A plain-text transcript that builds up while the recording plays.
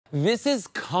This is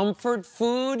comfort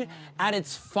food at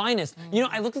its finest. You know,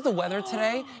 I looked at the weather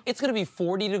today. It's gonna be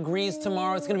 40 degrees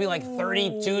tomorrow. It's gonna be like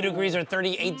 32 degrees or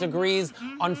 38 degrees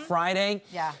on Friday.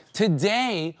 Yeah.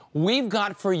 Today, we've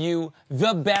got for you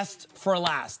the best for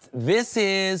last. This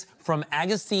is from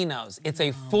Agostino's. It's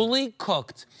a fully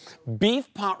cooked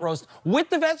beef pot roast with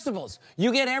the vegetables.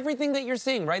 You get everything that you're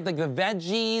seeing, right? Like the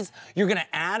veggies. You're gonna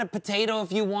add a potato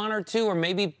if you want or two, or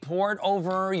maybe pour it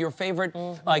over your favorite,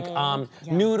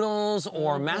 noodles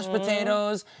or mashed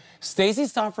potatoes. Stacey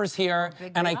Stoffer's here,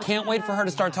 and I can't wait for her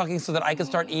to start talking so that I can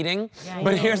start eating.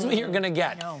 But here's what you're gonna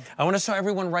get. I wanna show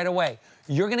everyone right away.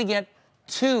 You're gonna get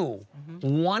two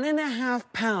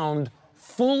 1.5 pound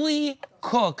fully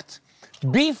cooked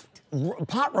beef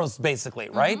pot roasts, basically,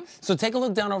 right? So take a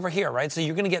look down over here, right? So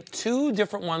you're gonna get two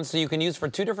different ones so you can use for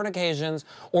two different occasions,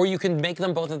 or you can make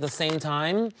them both at the same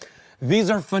time.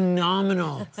 These are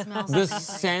phenomenal. The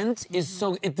scent is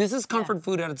so, this is comfort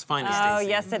food at its finest. Oh, Stacey.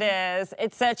 yes it is.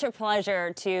 It's such a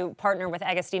pleasure to partner with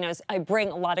Agostino's. I bring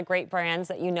a lot of great brands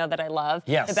that you know that I love.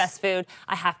 Yes. The best food.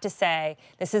 I have to say,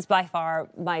 this is by far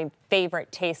my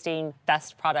favorite tasting,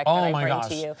 best product that I bring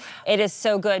to you. It is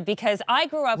so good because I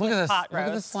grew up with pot roast. Look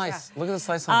at this slice. Look at the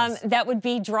slice on this. That would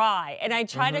be dry. And I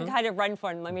try to kind of run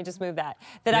from, let me just move that,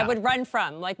 I would run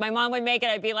from. Like my mom would make it,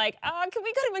 I'd be like, oh, can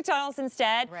we go to McDonald's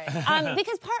instead? Right.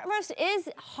 Because pot roast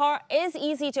is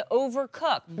easy to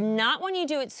overcook. Not when you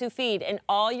do it sous vide and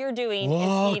all you're doing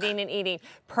is eating and eating.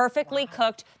 Perfectly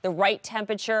cooked, the right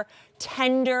temperature,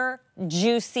 tender,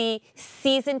 juicy,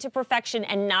 seasoned to perfection.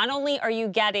 And not only are you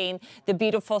getting the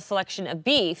beautiful selection of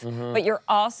beef, but you're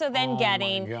also then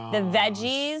getting the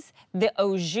veggies, the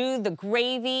au jus, the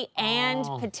gravy, and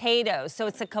potatoes. So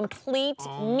it's a complete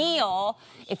meal.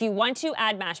 If you want to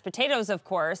add mashed potatoes, of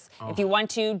course. If you want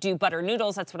to do butter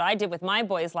noodles, that's what I did with my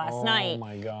boys last night.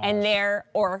 And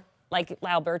or like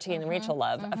Alberti and Rachel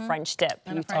love, a French dip.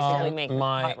 You totally make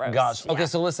pot roast. Gosh. Okay,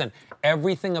 so listen,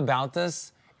 everything about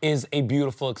this is a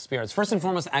beautiful experience. First and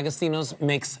foremost, Agostino's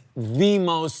makes the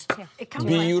most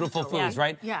beautiful foods,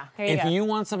 right? Yeah. If you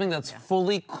want something that's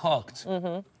fully cooked,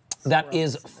 that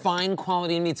is fine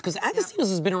quality meats, because Agostino's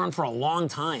has been around for a long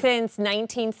time. Since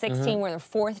 1916, we're the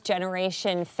fourth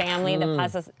generation family, the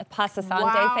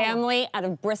Pasasante family out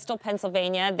of Bristol,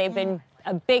 Pennsylvania. They've been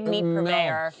a big meat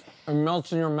purveyor. It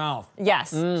melts in your mouth.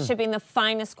 Yes, shipping the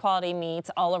finest quality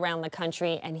meats all around the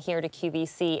country and here to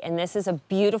QVC. And this is a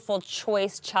beautiful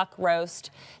choice chuck roast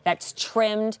that's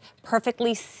trimmed,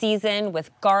 perfectly seasoned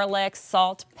with garlic,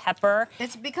 salt, pepper.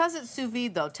 It's because it's sous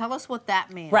vide, though. Tell us what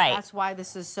that means. Right. That's why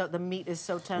this is so, the meat is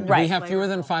so tender. We have fewer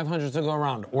than 500 to go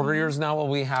around. Order yours now while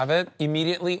we have it,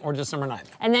 immediately or December 9th.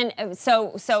 And then,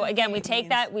 so again, we take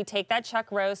that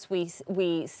chuck roast, we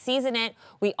season it.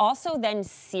 We also then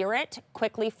sear it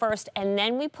quickly first, and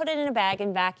then we put it in a bag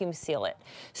and vacuum seal it.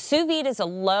 Sous vide is a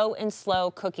low and slow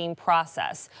cooking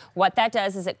process. What that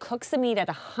does is it cooks the meat at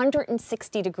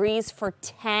 160 degrees for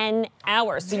 10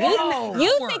 hours. So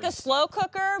you think a slow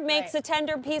cooker makes a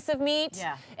tender piece of meat?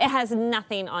 Yeah. It has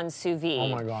nothing on sous vide.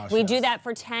 Oh my gosh. We do that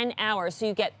for 10 hours. So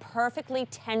you get perfectly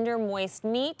tender, moist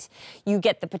meat. You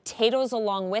get the potatoes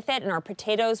along with it, and our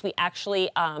potatoes, we actually,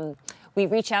 we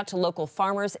reach out to local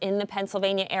farmers in the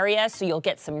Pennsylvania area, so you'll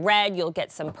get some red, you'll get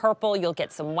some purple, you'll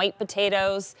get some white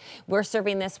potatoes. We're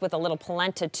serving this with a little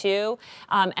polenta too.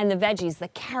 And the veggies, the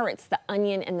carrots, the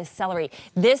onion, and the celery.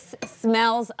 This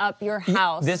smells up your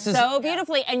house so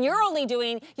beautifully. And you're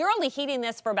only heating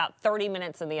this for about 30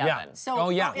 minutes in the oven. So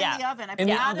in the oven, I put it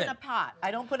out in a pot.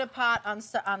 I don't put a pot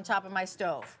on top of my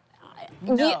stove.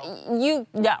 No.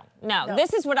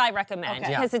 This is what I recommend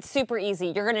because it's super easy.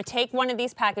 You're going to take one of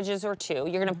these packages or two.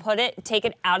 You're going to take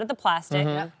it out of the plastic,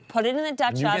 put it in the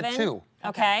Dutch oven. You get two.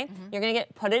 Okay. You're going to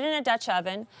put it in a Dutch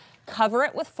oven, cover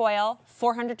it with foil,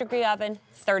 400-degree oven,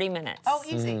 30 minutes. Oh,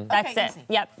 easy. That's it. Easy.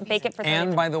 Yep. Bake it for 30 minutes.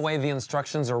 And by the way, the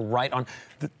instructions are right on.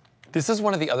 This is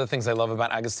one of the other things I love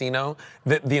about Agostino.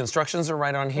 The instructions are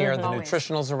right on here. The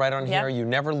nutritionals are right on here. You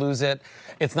never lose it.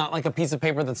 It's not like a piece of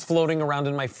paper that's floating around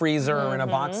in my freezer or in a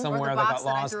box somewhere that got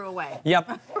lost. I threw away.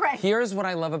 Yep. Here's what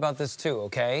I love about this too,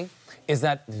 okay? Is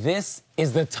that this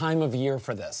is the time of year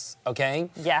for this, okay?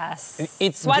 Yes.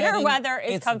 It's sweater weather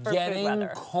is comfort food weather. It's getting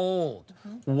cold.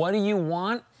 What do you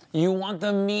want? You want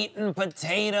the meat and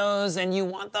potatoes, and you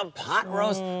want the pot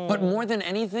roast. But more than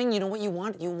anything, you know what you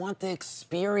want? You want the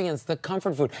experience, the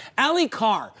comfort food. Allie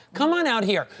Carr, come on out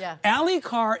here. Yeah. Allie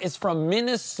Carr is from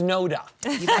Minnesota.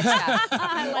 You betcha.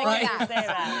 I like that. Say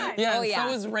that. Yeah,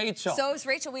 so is Rachel. So is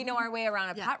Rachel. We know our way around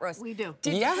a pot roast. We do.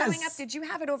 Growing up, did you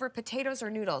have it over potatoes or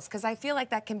noodles? Because I feel like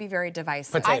that can be very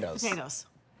divisive. Potatoes. Potatoes.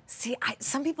 See,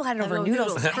 some people had it over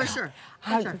noodles. For sure.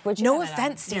 No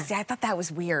offense, Stacey. I thought that was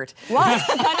weird. What?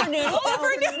 Butter noodles? Over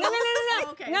noodles?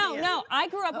 No. Okay, No. I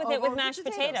grew up with it with mashed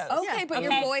potatoes. Okay, but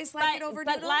your boys like it over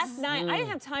noodles? But last night, I didn't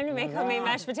have time to make homemade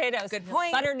mashed potatoes. Good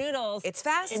point. Butter noodles. It's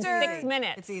faster. In 6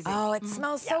 minutes. It's easy. Oh, it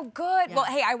smells so good. Well,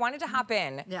 hey, I wanted to hop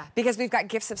in because we've got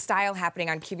Gifts of Style happening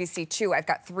on QVC too. I've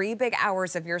got 3 big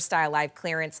hours of Your Style live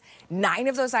clearance. 9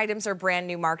 of those items are brand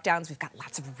new markdowns. We've got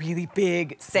lots of really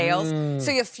big sales.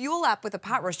 So you fuel up with a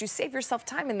pot roast. You save yourself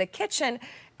time in the kitchen,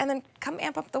 and then come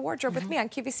amp up the wardrobe with me on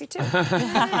QVC too.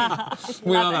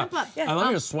 We love that. I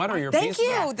love your sweater. Your Thank peace.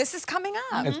 you. This is coming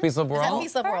up. It's Peace Love World.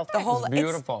 Peace Love World. The whole It's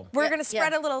beautiful. We're gonna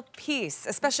spread a little peace,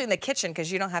 especially in the kitchen,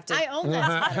 because you don't have to. I own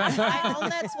that sweater. I own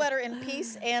that sweater in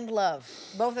peace and love.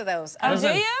 Both of those. Oh, do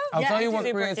you? I'll tell you it's what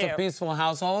super creates a cute. peaceful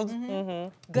household.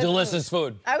 Delicious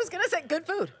food. I was gonna say good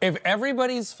food. If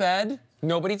everybody's fed,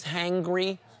 nobody's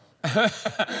hangry. Because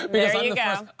There you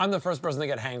go. I'm the first person to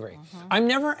get hangry. I'm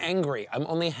never angry. I'm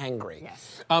only hangry.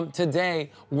 Yes. Today,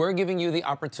 we're giving you the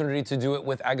opportunity to do it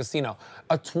with Agostino.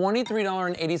 A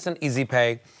 $23.80 easy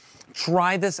pay.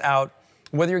 Try this out.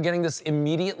 Whether you're getting this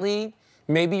immediately,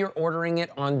 maybe you're ordering it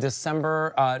on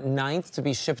December 9th to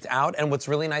be shipped out. And what's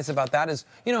really nice about that is,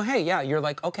 you know, hey, yeah, you're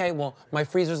like, okay, well, my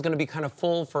freezer's gonna be kind of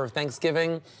full for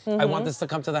Thanksgiving. I want this to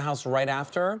come to the house right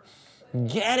after.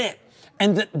 Get it.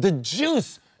 And the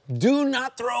juice. Do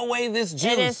not throw away this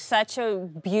juice. It is such a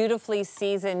beautifully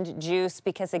seasoned juice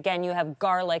because, again, you have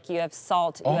garlic, you have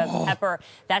salt, you have pepper.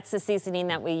 That's the seasoning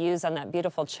that we use on that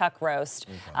beautiful chuck roast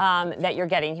that you're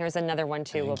getting. Here's another one,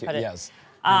 too. We'll put it. Yes.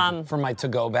 For my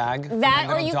to-go bag. That,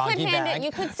 my or you could doggy hand bag. it.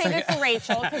 You could save it for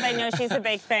Rachel because I know she's a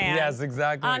big fan. Yes,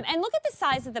 exactly. And look at the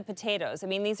size of the potatoes. I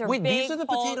mean, these are Wait, big. these are the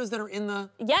potatoes that are in the...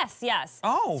 Yes.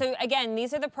 Oh. So again,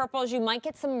 these are the purples. You might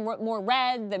get some more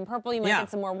red than purple. You might get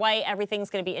some more white.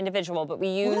 Everything's going to be individual, but we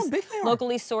use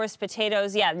locally sourced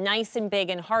potatoes. Yeah, nice and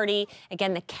big and hearty.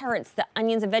 Again, the carrots, the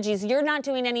onions and veggies. You're not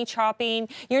doing any chopping.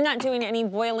 You're not doing any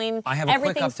boiling. I have a quick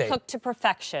Everything's update. cooked to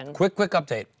perfection. Quick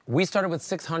update. We started with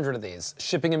 600 of these.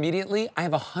 Shipping immediately, I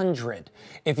have 100.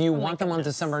 If you want them on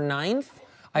December 9th,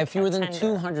 I have fewer than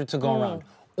 200 to go around.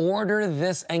 Order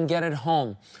this and get it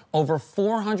home. Over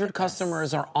 400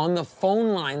 customers are on the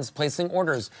phone lines placing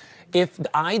orders. If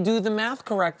I do the math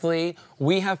correctly,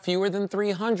 we have fewer than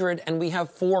 300 and we have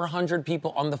 400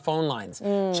 people on the phone lines.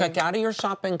 Check out of your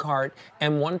shopping cart,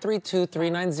 and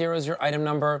 132390 is your item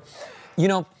number. You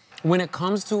know, when it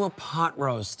comes to a pot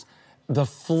roast, the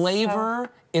flavor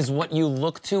is what you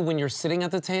look to when you're sitting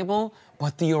at the table,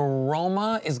 but the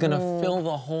aroma is gonna fill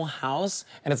the whole house,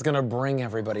 and it's gonna bring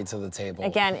everybody to the table.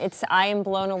 Again, I am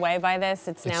blown away by this.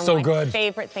 It's now my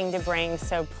favorite thing to bring.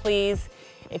 So please,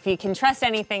 if you can trust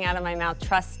anything out of my mouth,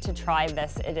 trust to try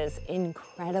this. It is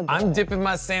incredible. I'm dipping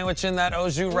my sandwich in that au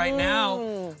jus right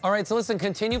now. All right, so listen,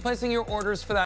 continue placing your orders for that.